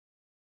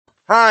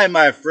Hi,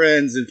 my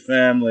friends and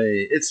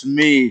family. It's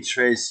me,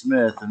 Trey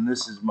Smith, and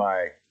this is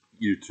my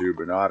YouTube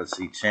and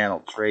Odyssey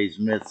channel, Trey's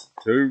Myths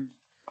 2.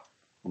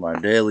 My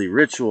daily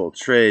ritual,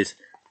 Trey's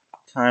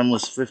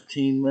timeless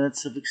 15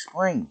 minutes of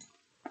explain.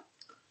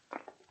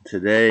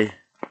 Today,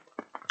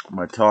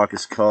 my talk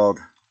is called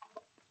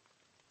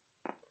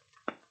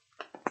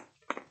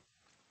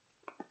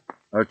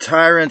Are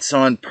Tyrants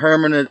on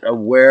Permanent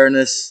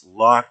Awareness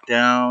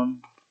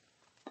Lockdown?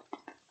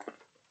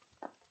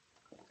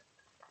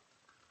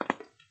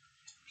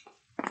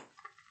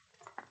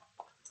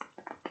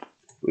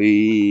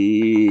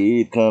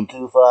 We've come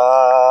too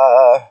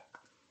far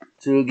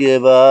to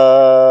give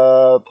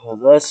up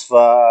thus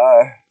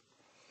far.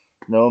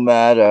 No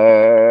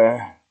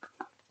matter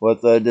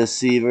what the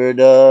deceiver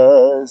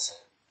does,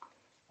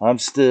 I'm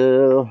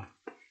still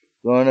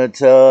gonna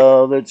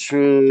tell the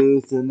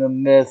truth and the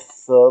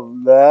myth of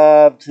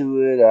love to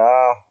it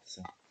all.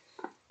 So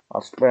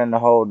I'll spend the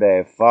whole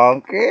day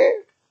funky.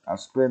 I'll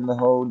spend the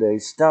whole day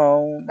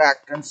stoned,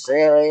 acting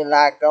silly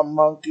like a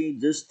monkey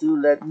just to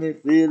let me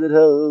feel at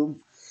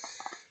home.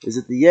 Is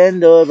it the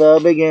end or the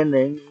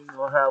beginning?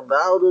 Or how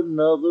about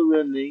another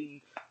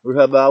ending? Or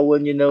how about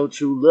when you know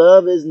true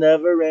love is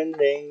never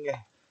ending?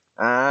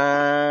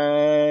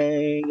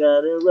 I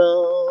got it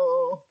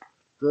wrong,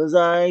 'cause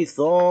I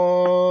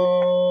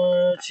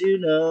thought,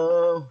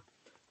 the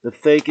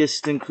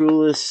fakest and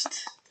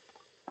cruelest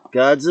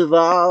gods of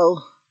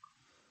all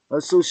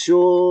are so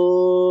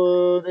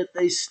sure that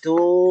they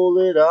stole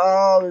it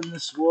all in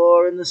this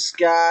war in the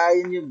sky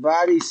in your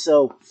body.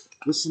 So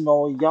listen,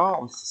 all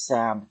y'all, it's a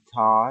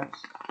sabotage.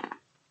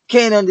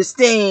 Can't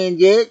understand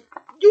yet.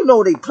 You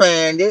know they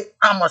planned it.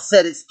 I'ma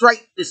set it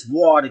straight, this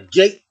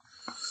Watergate.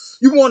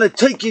 You want to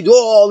take it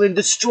all and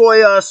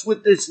destroy us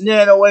with this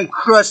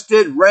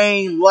nano-encrusted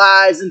rain,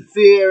 lies, and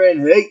fear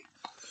and hate?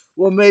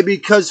 Well, maybe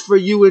because for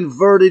you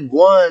inverted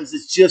ones,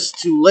 it's just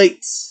too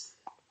late.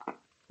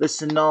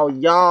 Listen, all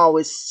y'all,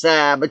 it's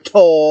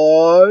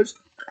sabotage.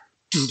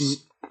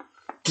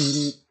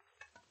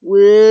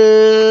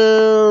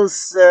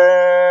 Wilson.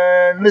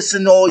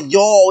 Listen, all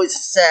y'all, it's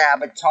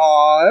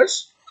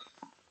sabotage.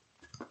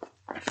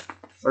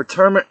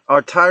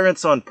 Are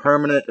tyrants on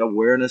permanent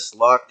awareness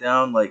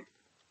lockdown? Like,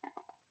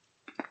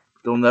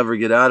 they'll never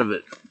get out of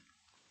it.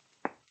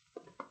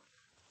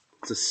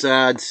 It's a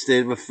sad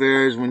state of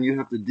affairs when you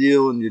have to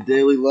deal in your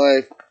daily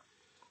life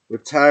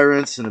with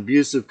tyrants and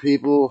abusive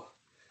people,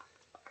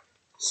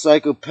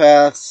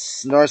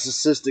 psychopaths,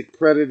 narcissistic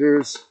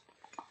predators,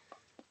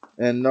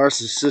 and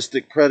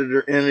narcissistic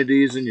predator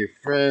entities in your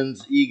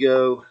friend's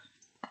ego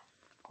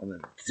on a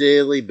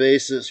daily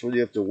basis, where you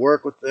have to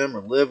work with them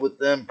or live with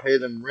them, pay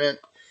them rent,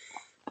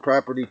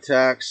 property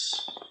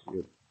tax,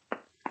 you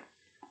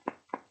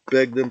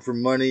beg them for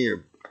money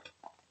or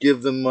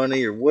give them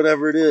money or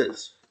whatever it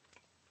is.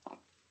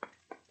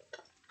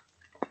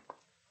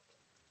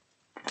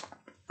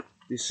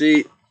 You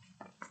see,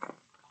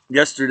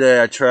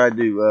 yesterday I tried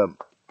to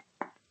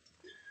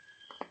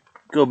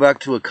go back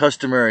to a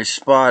customary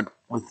spot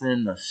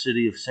within the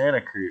city of Santa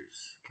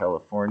Cruz,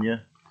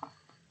 California,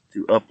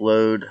 to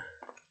upload.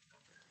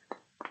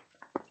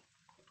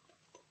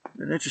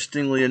 And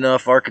interestingly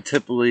enough,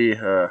 archetypally,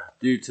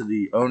 due to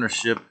the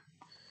ownership,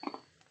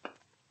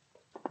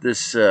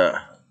 this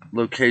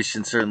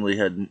location certainly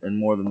had, in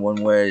more than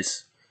one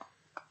ways,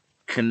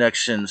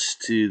 connections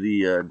to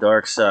the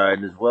dark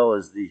side as well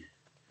as the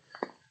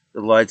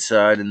light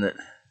side, and that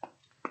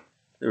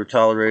they were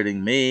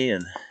tolerating me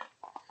and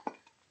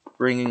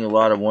bringing a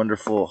lot of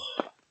wonderful,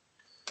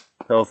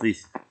 healthy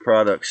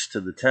products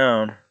to the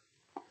town.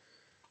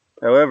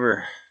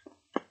 However,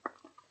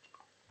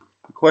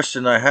 the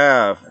question I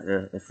have,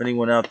 if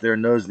anyone out there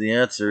knows the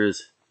answer,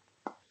 is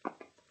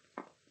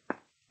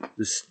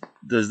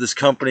does this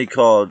company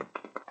called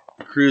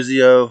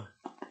Cruzio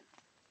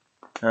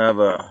have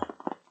a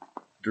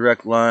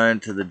direct line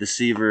to the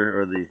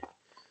deceiver, or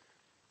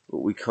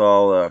what we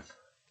call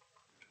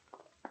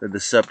the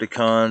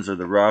Decepticons, or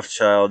the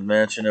Rothschild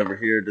mansion over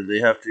here? Do they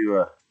have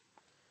to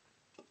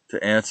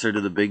answer to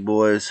the big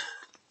boys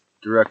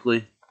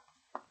directly?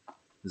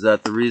 Is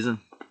that the reason?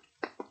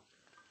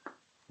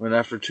 When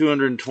after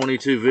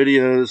 222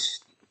 videos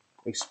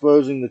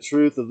exposing the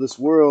truth of this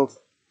world,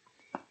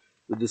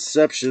 the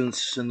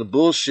deceptions and the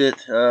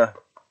bullshit,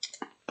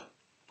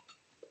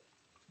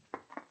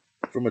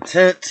 from a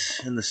tent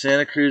in the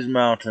Santa Cruz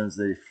Mountains,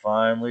 they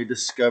finally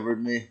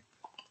discovered me.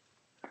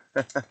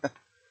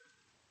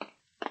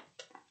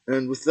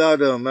 And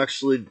without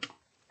actually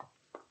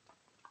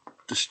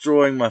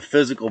destroying my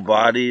physical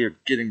body or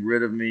getting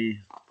rid of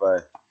me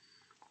by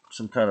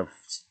some kind of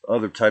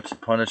other types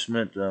of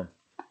punishment, it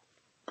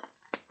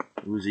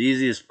was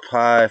easy as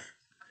pie,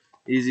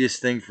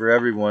 easiest thing for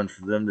everyone,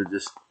 for them to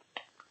just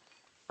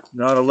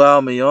not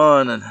allow me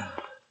on. And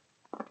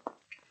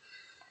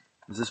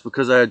is this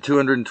because I had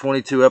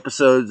 222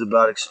 episodes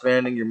about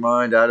expanding your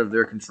mind out of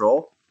their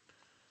control?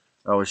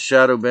 I was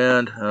shadow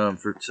banned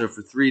for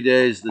 3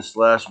 days this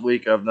last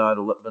week. I've not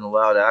been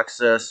allowed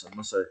access,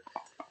 unless I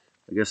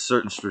guess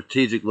certain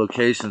strategic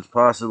locations,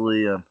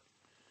 possibly,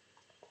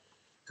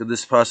 to Could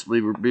this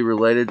possibly be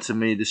related to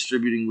me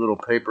distributing little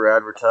paper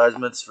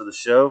advertisements for the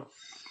show,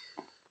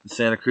 the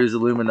Santa Cruz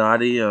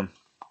Illuminati?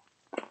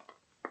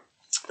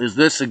 Is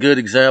this a good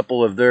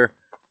example of their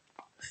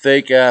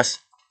fake ass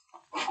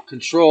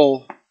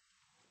control,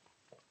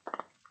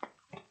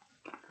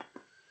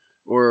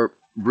 or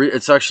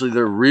it's actually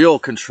their real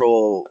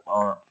control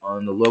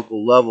on the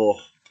local level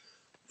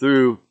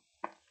through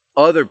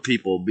other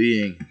people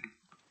being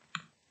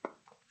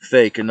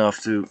fake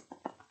enough to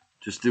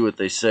just do what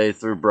they say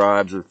through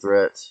bribes or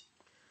threats?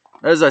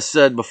 As I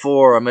said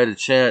before, I made a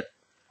chant,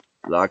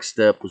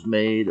 lockstep was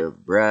made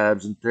of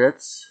bribes and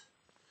threats.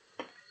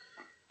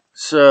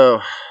 So,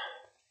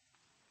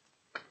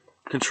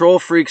 control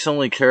freaks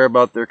only care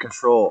about their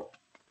control.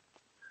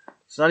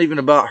 It's not even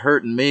about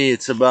hurting me,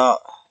 it's about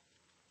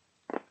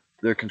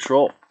their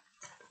control.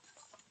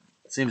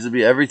 It seems to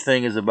be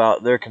everything is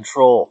about their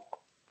control.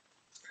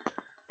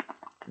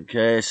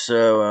 Okay,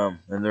 so,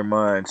 in their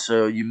mind.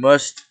 So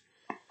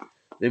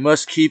they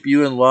must keep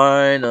you in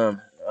line.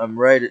 I'm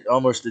right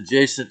almost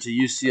adjacent to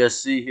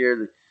UCSC here.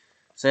 The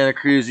Santa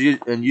Cruz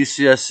and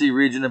UCSC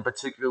region in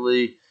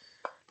particularly,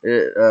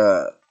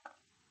 it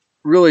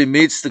really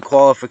meets the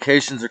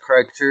qualifications or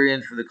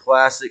criterion for the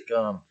classic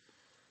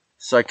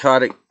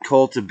psychotic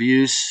cult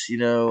abuse,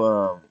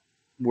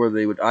 where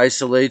they would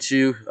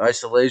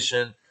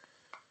isolation,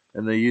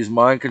 and they use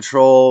mind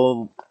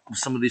control.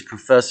 Some of these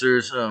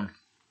professors,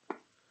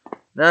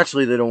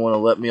 naturally, they don't want to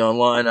let me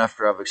online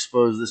after I've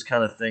exposed this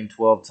kind of thing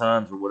 12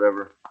 times or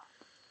whatever.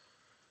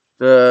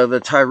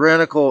 The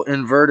tyrannical,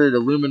 inverted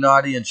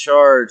Illuminati in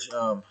charge,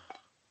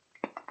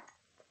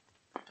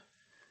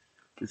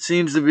 it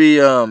seems to be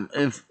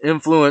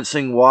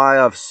influencing why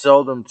I've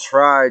seldom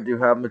tried to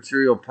have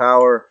material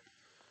power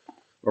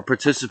or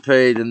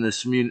participate in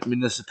this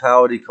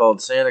municipality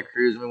called Santa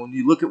Cruz. I mean, when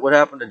you look at what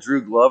happened to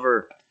Drew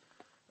Glover,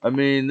 I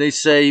mean, they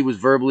say he was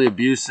verbally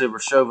abusive or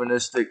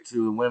chauvinistic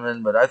to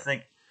women, but I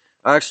think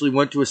I actually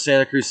went to a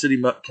Santa Cruz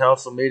City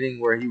Council meeting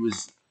where he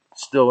was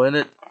still in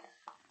it,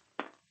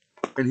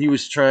 and he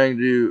was trying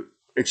to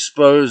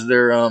expose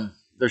their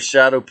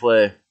shadow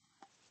play.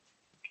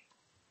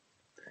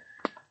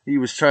 He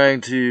was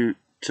trying to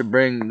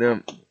bring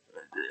them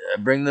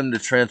to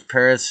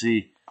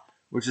transparency,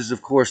 which is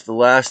of course the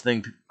last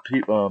thing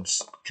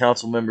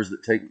council members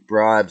that take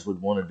bribes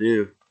would want to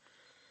do.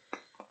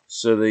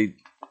 So they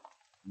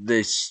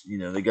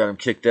got him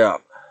kicked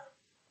out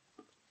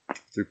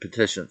through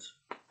petitions.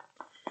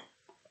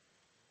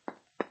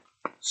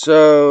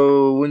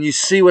 So when you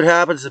see what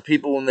happens to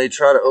people when they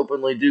try to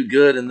openly do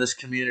good in this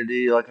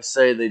community, like I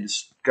say, they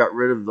just got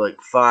rid of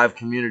like 5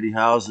 community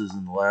houses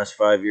in the last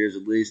 5 years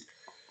at least.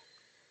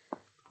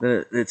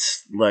 Then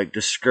it's like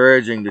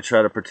discouraging to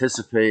try to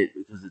participate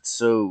because it's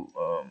so.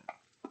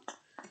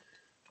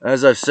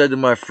 As I've said to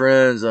my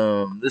friends,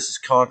 this is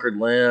conquered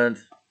land.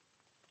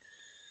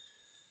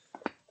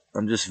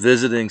 I'm just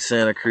visiting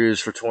Santa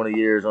Cruz for 20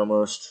 years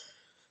almost.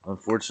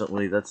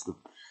 Unfortunately, that's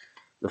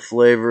the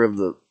flavor of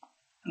the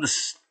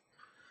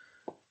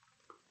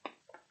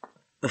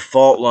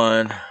fault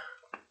line,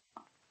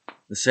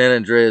 the San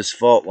Andreas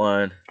fault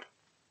line,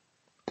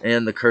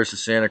 and the curse of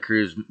Santa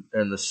Cruz,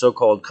 and the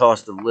so-called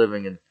cost of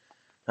living and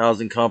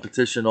housing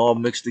competition all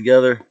mixed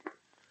together.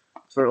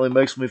 Certainly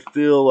makes me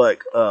feel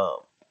like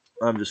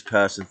I'm just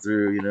passing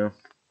through,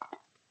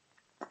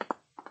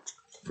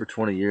 for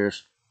 20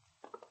 years.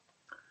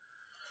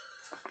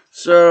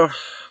 So,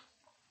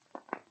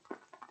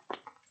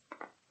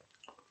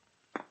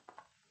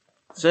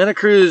 Santa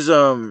Cruz,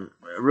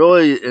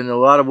 really, in a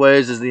lot of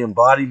ways, is the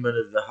embodiment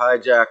of the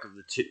hijack of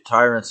the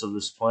tyrants of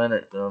this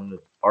planet, the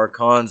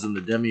archons and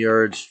the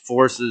demiurge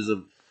forces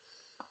of,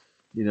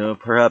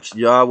 perhaps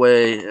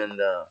Yahweh, and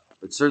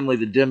but certainly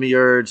the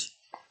demiurge,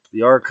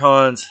 the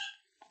archons,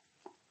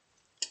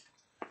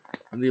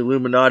 and the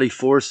Illuminati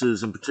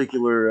forces in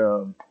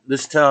particular.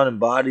 This town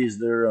embodies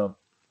their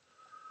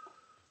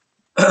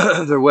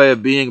their way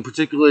of being,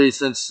 particularly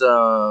since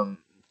the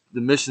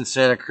mission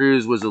Santa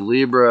Cruz was a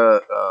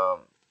Libra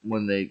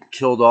when they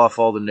killed off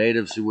all the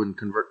natives who wouldn't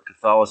convert to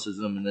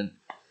Catholicism. And then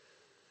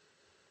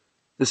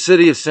the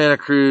city of Santa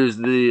Cruz,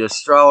 the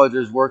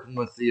astrologers working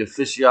with the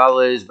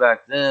oficiales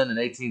back then in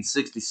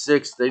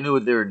 1866, they knew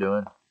what they were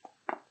doing.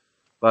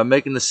 By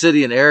making the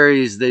city an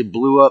Aries, they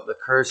blew up the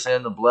curse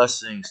and the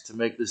blessings to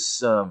make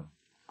this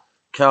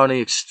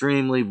county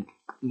extremely,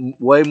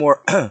 way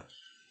more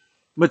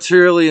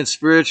materially and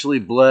spiritually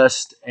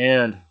blessed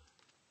and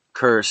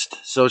cursed,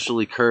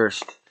 socially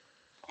cursed,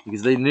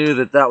 because they knew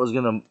that was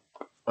going to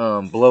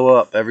blow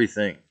up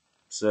everything.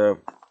 So,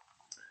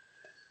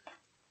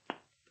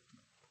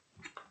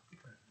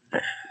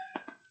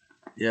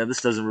 yeah, this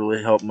doesn't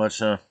really help much,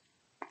 huh?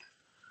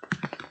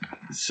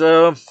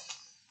 So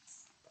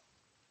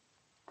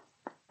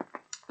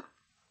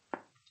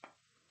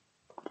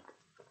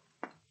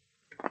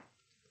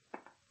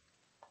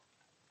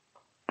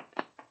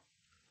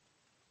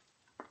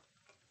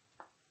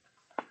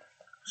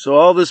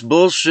all this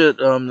bullshit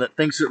that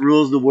thinks it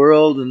rules the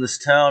world in this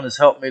town has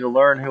helped me to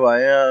learn who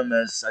I am.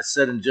 As I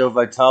said in Joe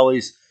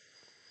Vitale's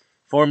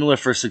formula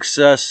for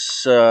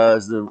success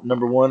is the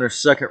number one or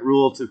second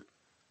rule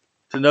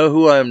to know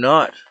who I am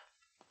not.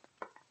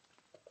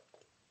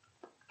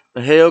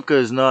 Heyoka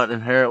is not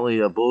inherently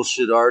a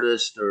bullshit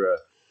artist, or a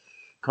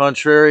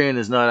contrarian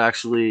is not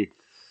actually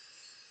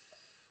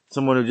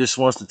someone who just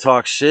wants to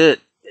talk shit.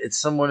 It's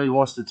someone who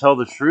wants to tell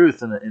the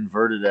truth in an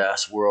inverted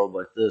ass world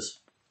like this.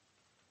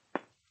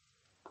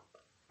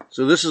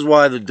 So this is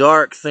why the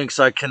dark thinks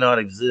I cannot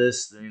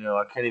exist.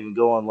 I can't even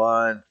go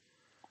online.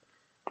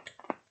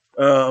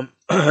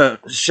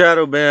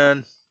 Shadow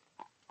ban,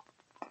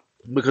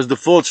 because the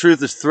full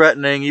truth is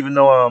threatening. Even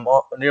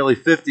though nearly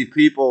 50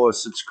 people are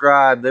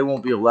subscribed, they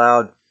won't be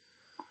allowed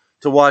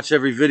to watch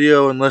every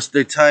video unless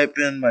they type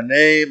in my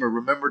name or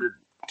remember to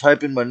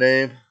type in my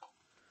name.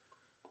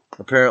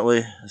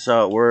 Apparently, that's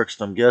how it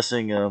works. I'm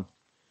guessing.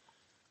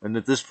 And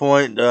at this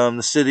point,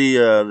 the city,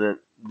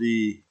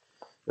 the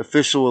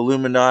official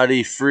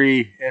Illuminati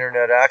free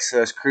internet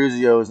access,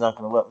 Cruzio, is not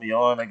going to let me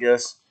on, I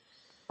guess.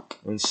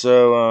 And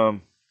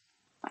so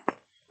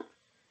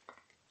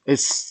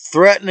it's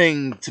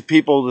threatening to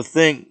people to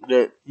think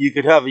that you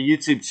could have a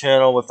YouTube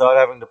channel without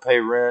having to pay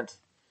rent,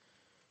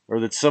 or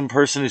that some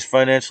person who's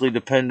financially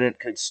dependent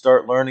could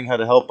start learning how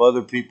to help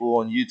other people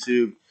on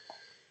YouTube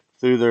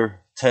through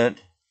their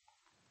tent.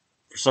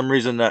 For some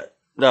reason, that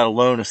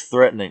alone is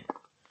threatening.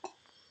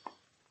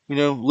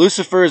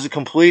 Lucifer is a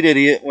complete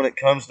idiot when it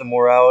comes to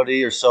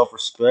morality or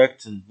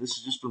self-respect, and this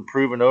has just been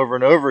proven over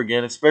and over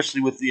again,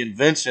 especially with the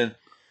invention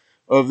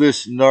of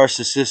this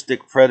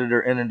narcissistic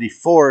predator entity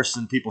force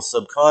in people's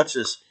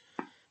subconscious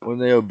when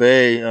they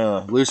obey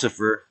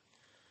Lucifer.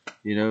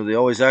 They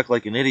always act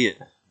like an idiot.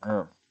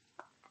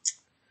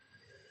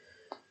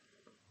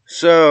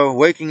 So,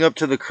 waking up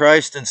to the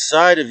Christ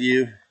inside of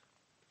you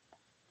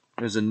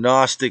is a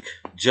Gnostic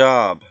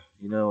job,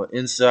 an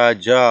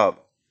inside job.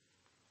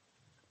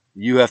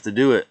 You have to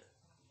do it.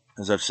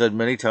 As I've said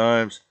many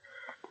times,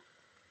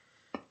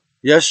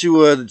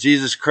 Yeshua,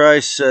 Jesus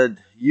Christ, said,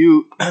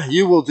 "You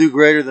will do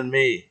greater than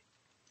me,"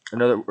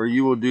 or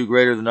 "You will do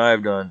greater than I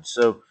have done."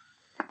 So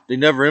they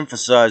never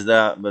emphasized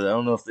that, but I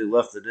don't know if they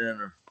left it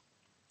in,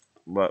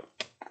 but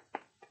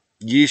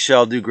 "Ye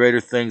shall do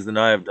greater things than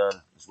I have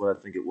done" is what I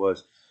think it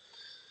was.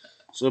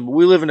 So, but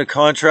we live in a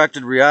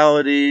contracted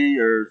reality,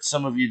 or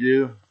some of you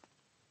do.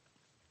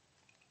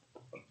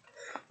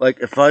 Like,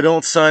 if I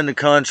don't sign the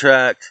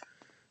contract,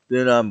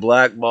 then I'm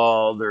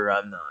blackballed, or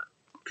I'm not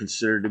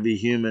considered to be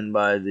human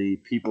by the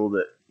people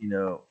that,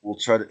 will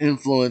try to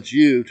influence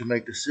you to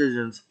make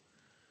decisions.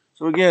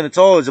 So again, it's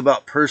always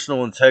about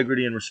personal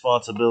integrity and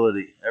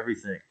responsibility,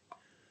 everything.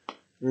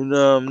 And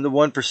the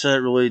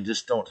 1% really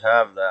just don't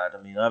have that.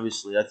 I mean,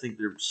 obviously, I think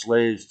they're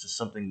slaves to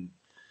something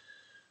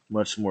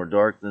much more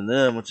dark than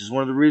them, which is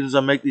one of the reasons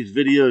I make these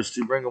videos,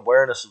 to bring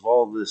awareness of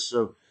all of this.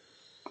 So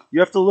you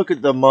have to look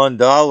at the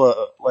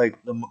mandala,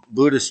 like the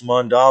Buddhist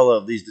mandala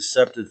of these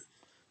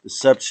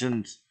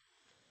deceptions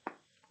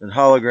and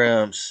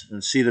holograms,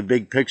 and see the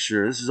big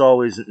picture. This is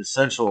always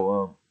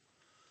essential.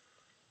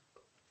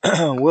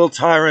 Will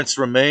tyrants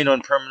remain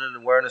on permanent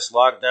awareness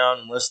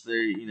lockdown unless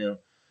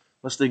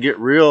they get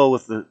real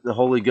with the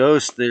Holy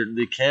Ghost?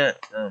 They can't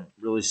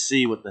really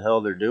see what the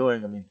hell they're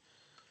doing. I mean,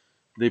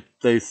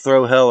 they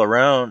throw hell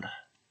around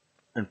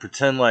and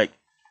pretend like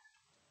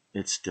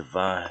it's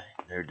divine.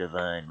 They're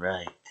divine,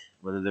 right?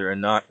 Whether they're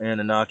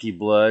Anunnaki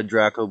blood,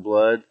 Draco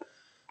blood.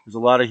 There's a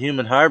lot of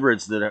human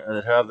hybrids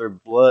that have their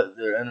blood,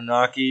 their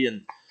Anunnaki,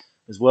 and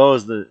as well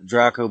as the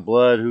Draco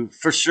blood, who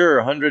for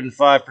sure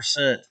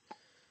 105%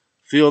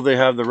 feel they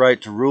have the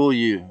right to rule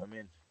you. I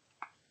mean,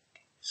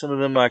 some of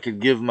them I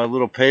could give my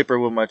little paper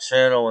with my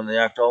channel, and they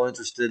act all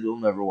interested. They'll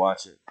never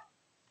watch it.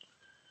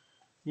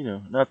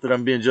 Not that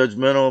I'm being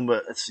judgmental,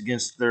 but it's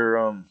against their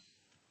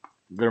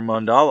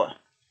mandala.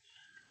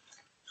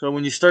 So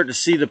when you start to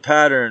see the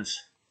patterns,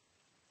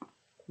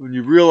 when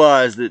you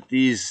realize that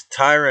these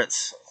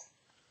tyrants,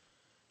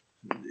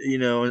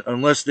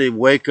 unless they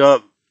wake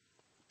up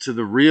to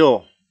the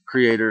real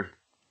creator,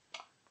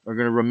 are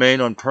going to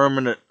remain on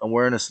permanent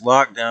awareness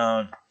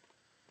lockdown,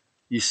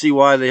 you see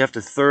why they have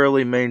to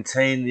thoroughly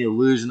maintain the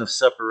illusion of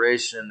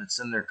separation. It's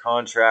in their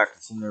contract.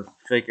 It's in their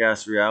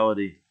fake-ass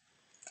reality.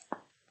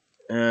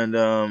 And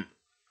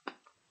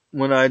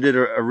when I did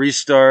a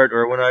restart,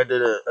 or when I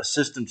did a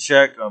system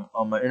check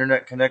on my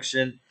internet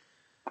connection,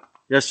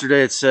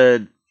 yesterday it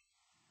said,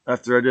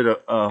 after I did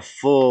a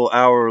full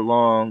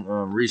hour-long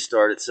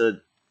restart, it said,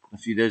 a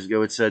few days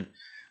ago, it said,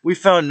 "We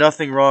found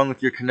nothing wrong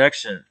with your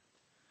connection."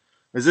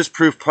 Is this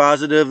proof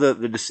positive that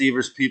the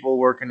deceivers people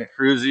working at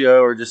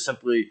Cruzio are just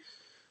simply,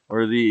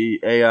 or the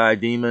AI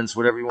demons,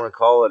 whatever you want to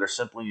call it, are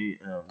simply,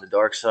 the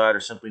dark side, are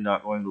simply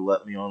not going to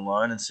let me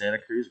online in Santa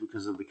Cruz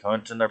because of the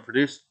content I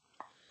produce?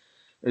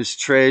 Is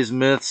Trey's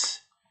Myths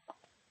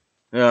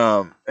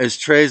show,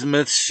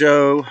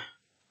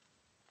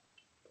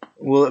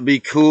 will it be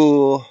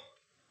cool?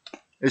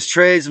 Is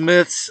Trey's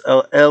Myths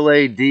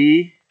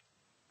LAD,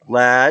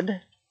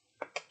 lad?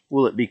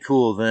 Will it be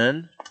cool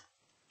then?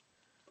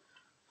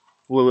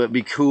 Will it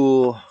be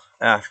cool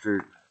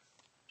after?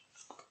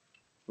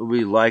 Will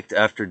be liked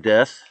after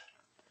death?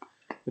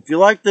 If you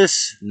like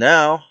this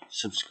now,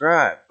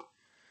 subscribe.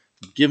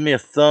 Give me a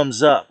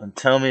thumbs up and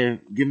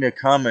give me a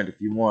comment if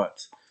you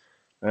want.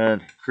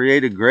 And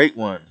create a great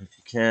one if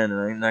you can.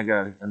 And I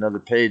got another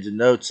page of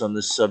notes on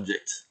this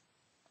subject.